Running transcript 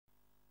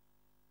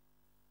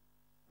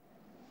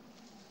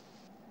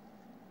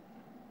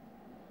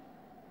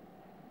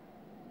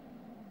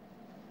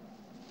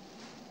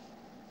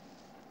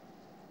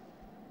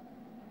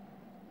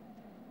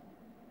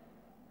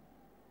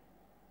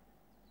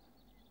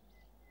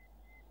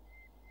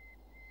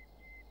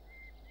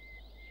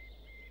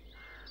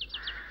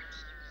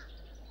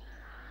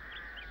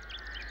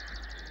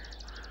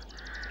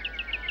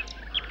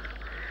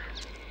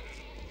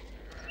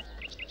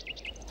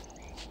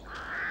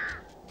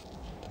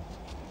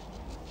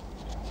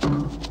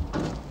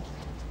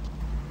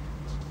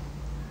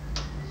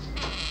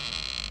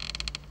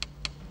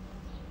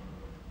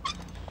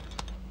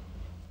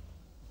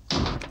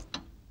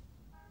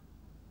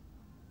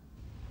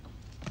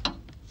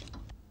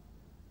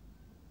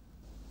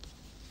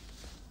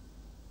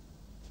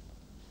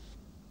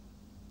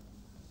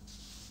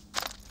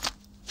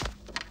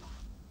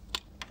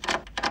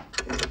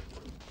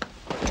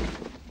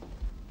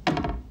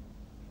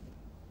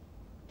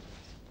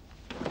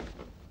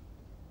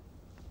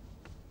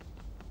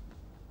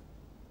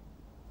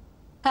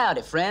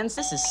Howdy, friends.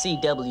 This is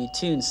CW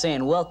Tune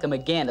saying welcome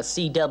again to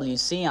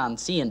CWC on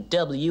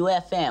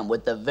CWFM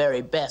with the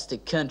very best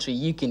of country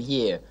you can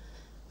hear.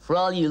 For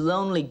all you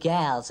lonely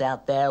gals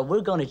out there,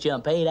 we're going to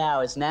jump 8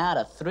 hours now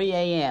to 3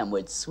 a.m.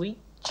 with Sweet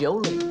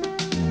Jolene.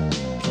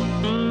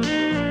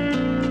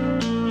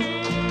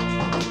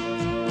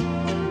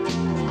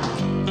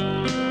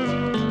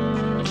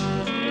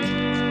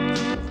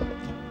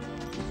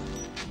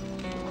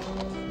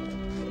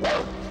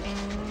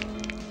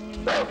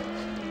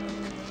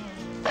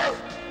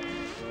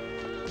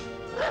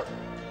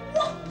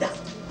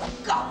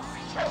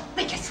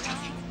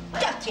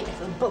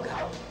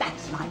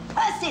 That's my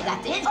Percy,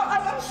 that is.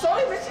 I'm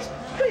sorry, Mrs.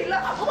 Wheeler.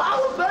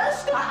 Our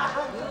birthday.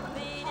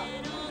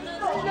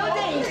 Oh, no,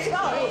 Dave,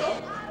 sorry.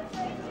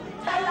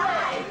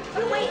 Alive.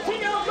 You're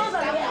waiting your mother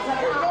here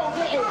for long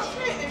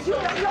minutes. You're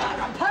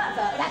a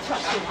pervert. That's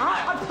what you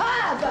are, a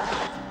pervert.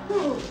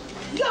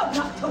 You're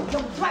not too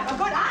young to have a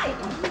good eye.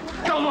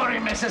 Don't worry,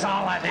 Mrs.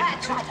 Aladdin.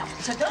 That's right,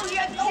 officer. Don't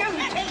you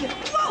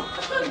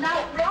Whoa. No,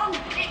 wrong.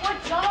 It was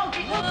wrong.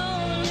 It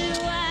was...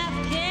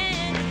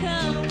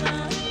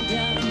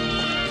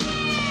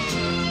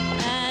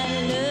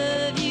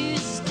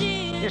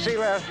 You see,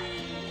 lad,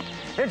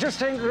 there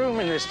just ain't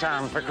room in this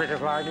town for critters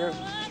like you.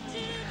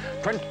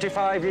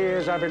 25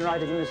 years I've been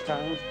riding in this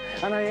town,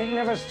 and I ain't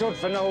never stood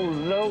for no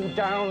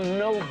low-down,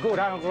 no-good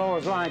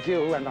outlaws like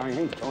you, and I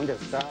ain't going to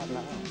start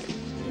now.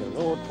 The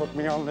Lord put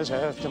me on this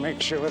earth to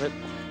make sure that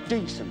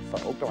decent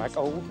folk like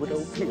old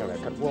Widow Keeler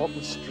could walk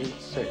the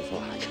streets safe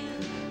like.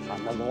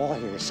 I'm the law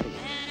here, see.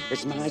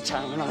 It's my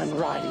town, and I'm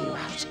riding you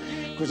out,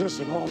 because this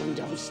woman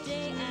don't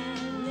stay.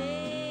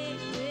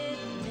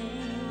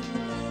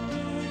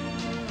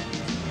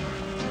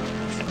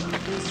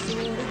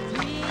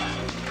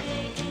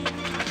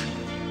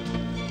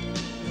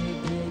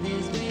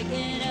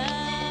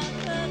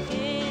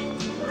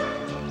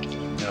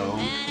 No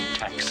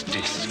tax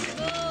disc.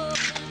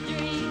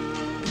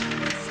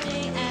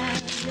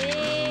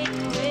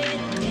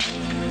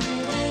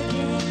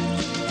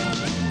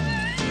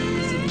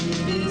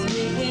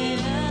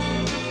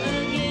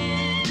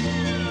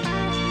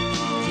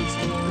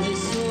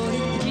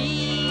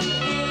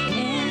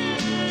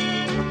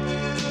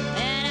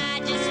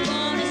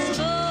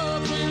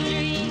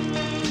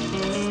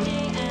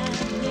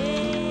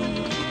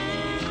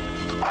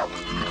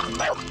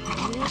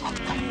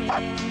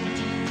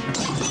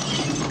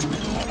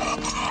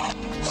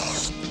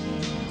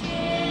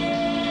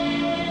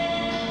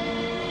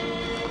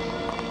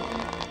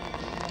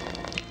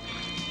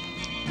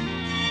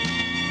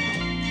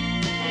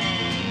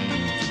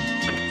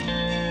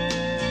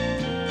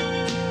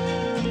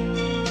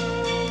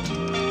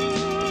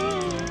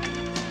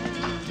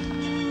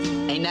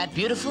 Ain't that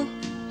beautiful?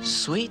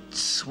 Sweet,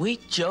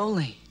 sweet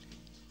Jolene.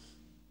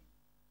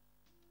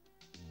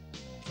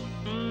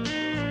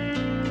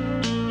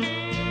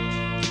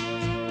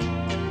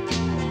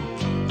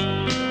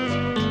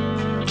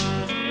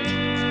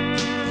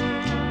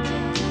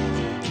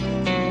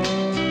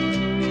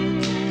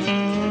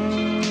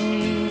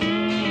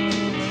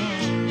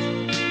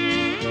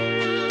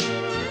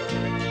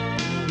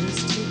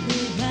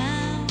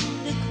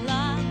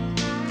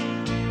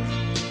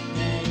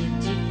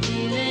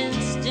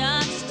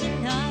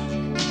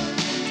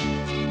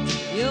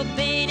 Your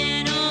pain